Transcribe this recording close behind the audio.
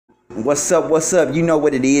What's up? What's up? You know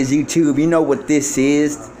what it is, YouTube. You know what this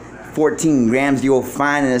is. 14 grams of your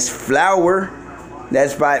finest flour.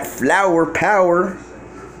 That's right, flour power.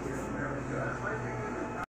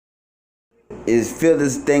 Is fill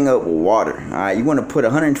this thing up with water. Alright, you want to put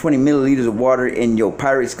 120 milliliters of water in your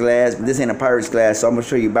Pyrex glass, but this ain't a Pyrex glass, so I'm going to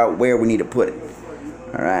show you about where we need to put it.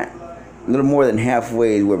 Alright, a little more than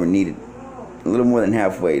halfway is where we need it. A little more than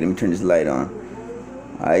halfway. Let me turn this light on.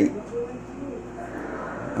 Alright.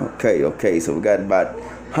 Okay, so we got about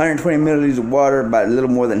 120 milliliters of water, about a little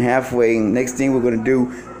more than halfway. Next thing we're going to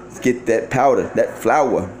do is get that powder, that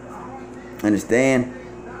flour. Understand?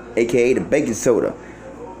 AKA the baking soda.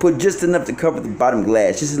 Put just enough to cover the bottom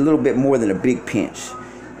glass, just a little bit more than a big pinch.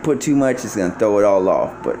 Put too much, it's gonna throw it all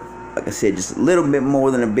off. But like I said, just a little bit more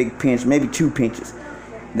than a big pinch, maybe 2 pinches.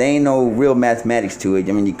 There ain't no real mathematics to it.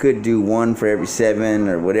 I mean, you could do 1 for every 7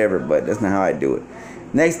 or whatever, but that's not how I do it.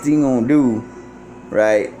 Next thing you're gonna do,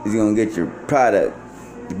 right, is you're gonna get your product,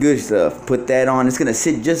 the good stuff. Put that on. It's gonna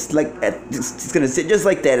sit just like that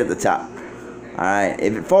at the top. Alright,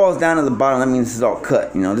 if it falls down to the bottom, that means it's all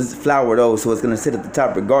cut. You know, this is flour though, so it's going to sit at the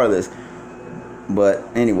top regardless. But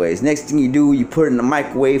anyways, next thing you do, you put it in the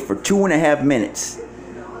microwave for 2.5 minutes.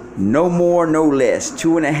 No more, no less.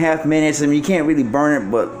 2.5 minutes. I mean, you can't really burn it,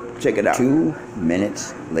 but check it out. 2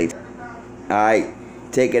 minutes later. Alright,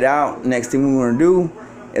 take it out. Next thing we want to do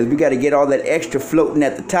is we got to get all that extra floating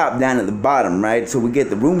at the top down at the bottom, right? So we get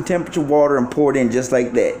the room temperature water and pour it in just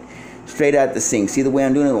like that. Straight out the sink. See the way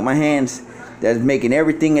I'm doing it with my hands? That's making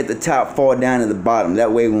everything at the top fall down to the bottom.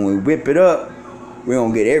 That way when we whip it up, we're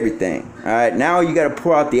going to get everything. Alright, now you got to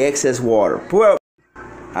pour out the excess water. Pour out.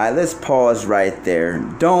 Alright, let's pause right there.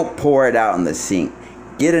 Don't pour it out in the sink.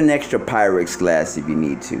 Get an extra Pyrex glass if you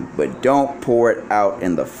need to. But don't pour it out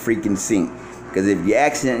in the freaking sink. Because if you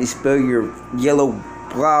accidentally spill your yellow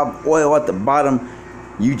blob oil at the bottom,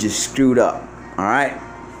 you just screwed up. Alright,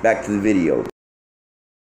 back to the video.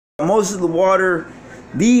 Most of the water,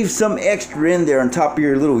 leave some extra in there on top of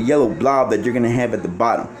your little yellow blob that you're going to have at the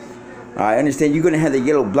bottom. I understand you're going to have the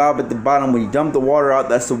yellow blob at the bottom. When you dump the water out,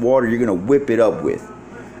 that's the water you're going to whip it up with.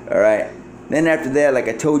 Alright. Then after that, like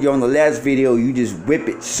I told you on the last video, you just whip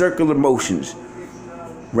it circular motions.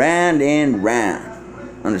 Round and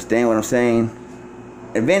round. Understand what I'm saying?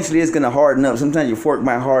 Eventually it's going to harden up. Sometimes your fork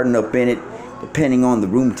might harden up in it, depending on the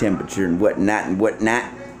room temperature and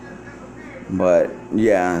whatnot. But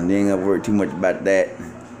yeah, they ain't gonna worry too much about that.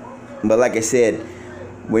 But like I said,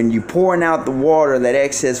 when you pouring out the water, that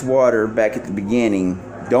excess water back at the beginning,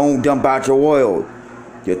 don't dump out your oil.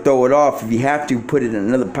 You'll throw it off. If you have to, put it in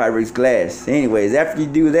another Pyrex glass. Anyways, after you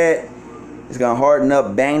do that, it's gonna harden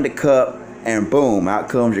up, bang the cup, and boom, out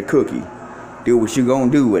comes your cookie. Do what you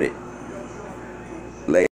gonna do with it.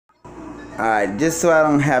 Later. Alright, just so I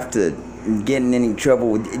don't have to get in any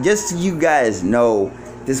trouble, just so you guys know,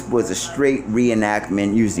 this was a straight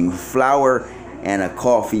reenactment using flour and a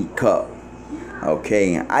coffee cup.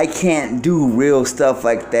 Okay, I can't do real stuff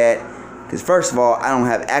like that because first of all, I don't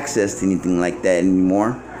have access to anything like that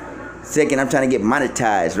anymore. Second, I'm trying to get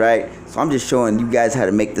monetized, right? So I'm just showing you guys how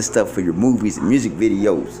to make this stuff for your movies and music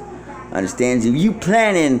videos. Understand? If you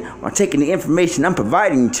planning on taking the information I'm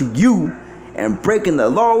providing to you and breaking the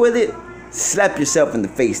law with it, slap yourself in the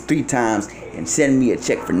face 3 times and send me a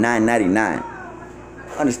check for $9.99.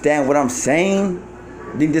 Understand what I'm saying?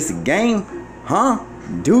 Think this a game? Huh?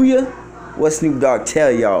 Do ya? What Snoop Dogg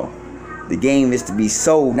tell y'all? The game is to be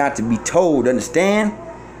sold, not to be told. Understand?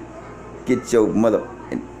 Get your mother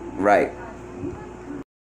right.